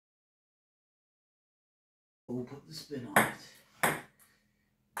We'll put the spin on it.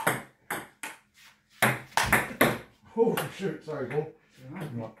 Oh shoot, sorry Paul.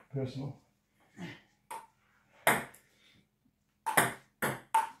 Not personal.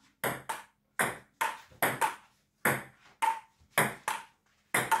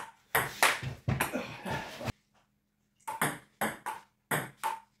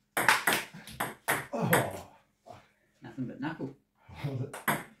 Oh. Nothing but knuckle.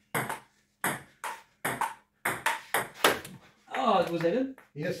 Oh, was that it?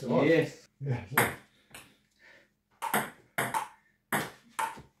 Yes, it was. Yes. Yes.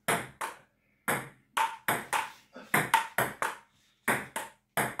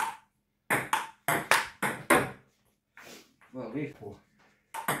 Well, we four.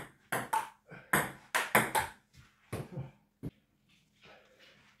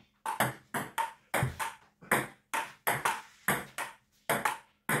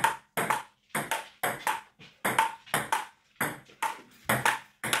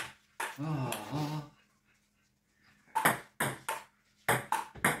 Oh.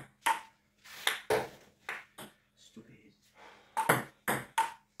 Stupid.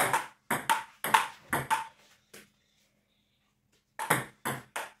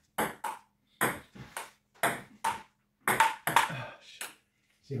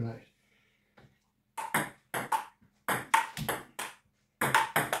 See you later.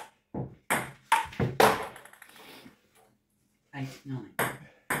 Eight, nine.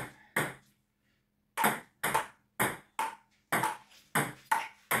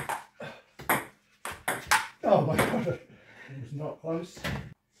 Oh my god, it was not close.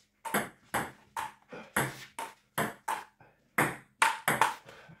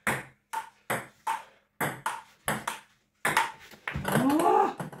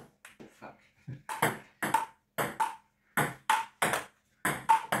 Oh! Fuck.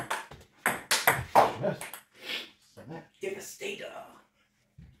 Yes. So that. Devastator.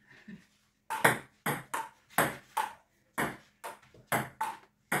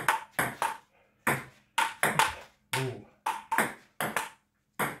 Ooh.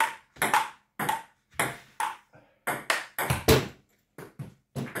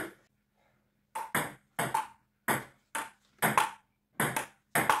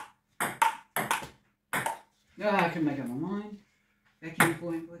 I can make up my mind. Vacuum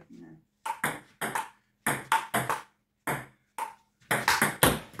point, but you know.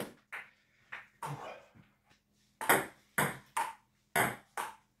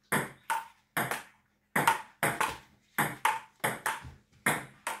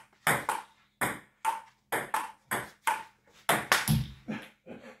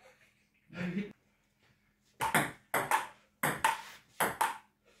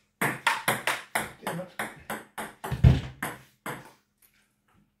 Damn it.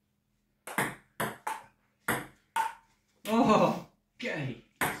 Oh, okay.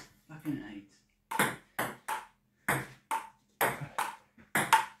 Fucking eight.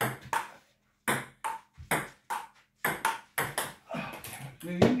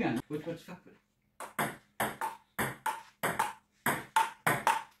 Where are you going? What's fuck with?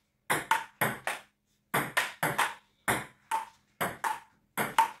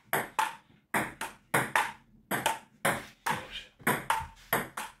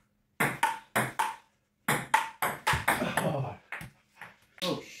 Oh.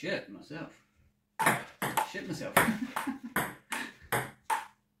 Oh shit, myself. Shit myself.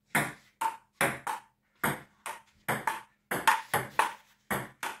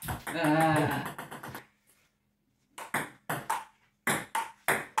 Ah.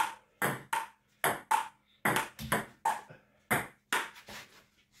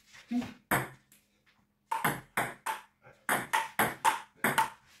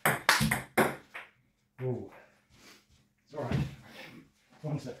 Ooh. It's alright.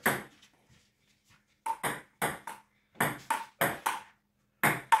 One sec. Oh,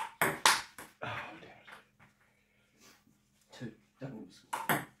 damn it. Two. Double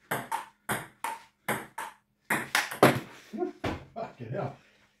score. Fucking hell.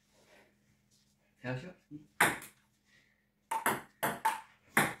 How shot?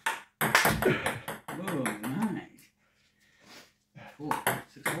 Oh, nice. 4.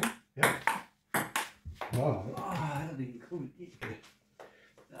 6 4. Yep. Wow. Oh, that'll be cool.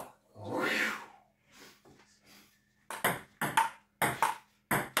 Yeah. Oh.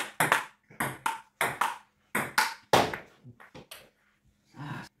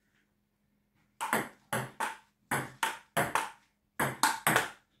 Ah.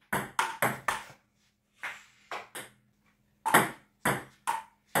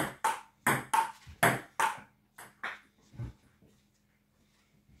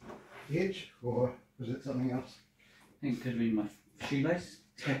 Edge or Was it something else? I think it could have been my shoelace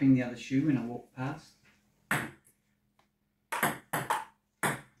tapping the other shoe when I walked past.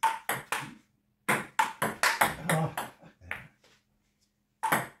 Oh.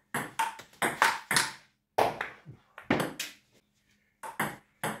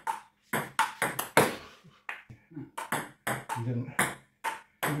 You didn't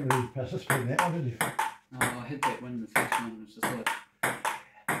really participate in that one, did you? Oh, I had that one, the first one was just like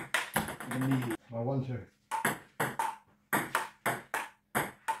the knee. I won too.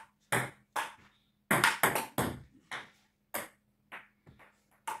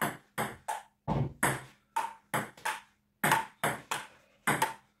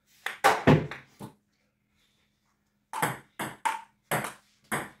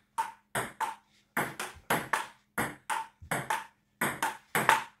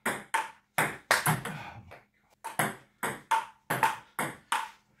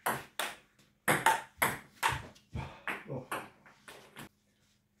 Oh.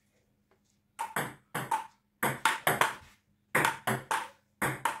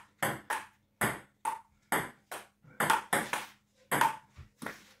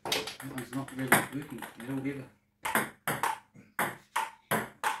 That one's not really working at all either.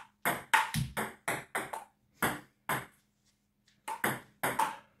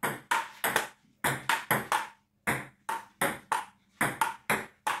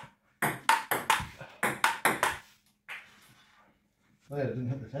 Oh yeah, it didn't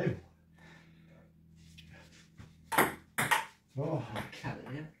hit the table. Oh. I cut it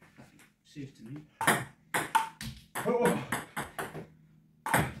out. Serves to me. Oh.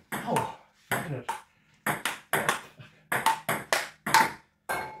 Oh. Look at it.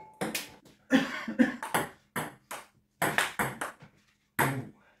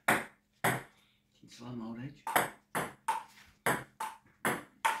 It's some old age.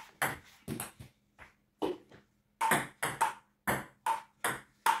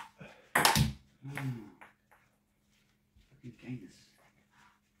 Fucking gayness.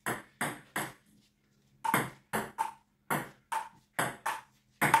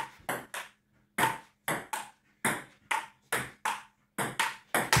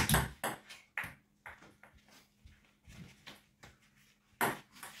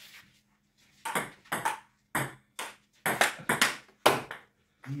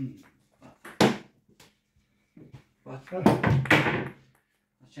 But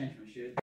I'll change my shirt.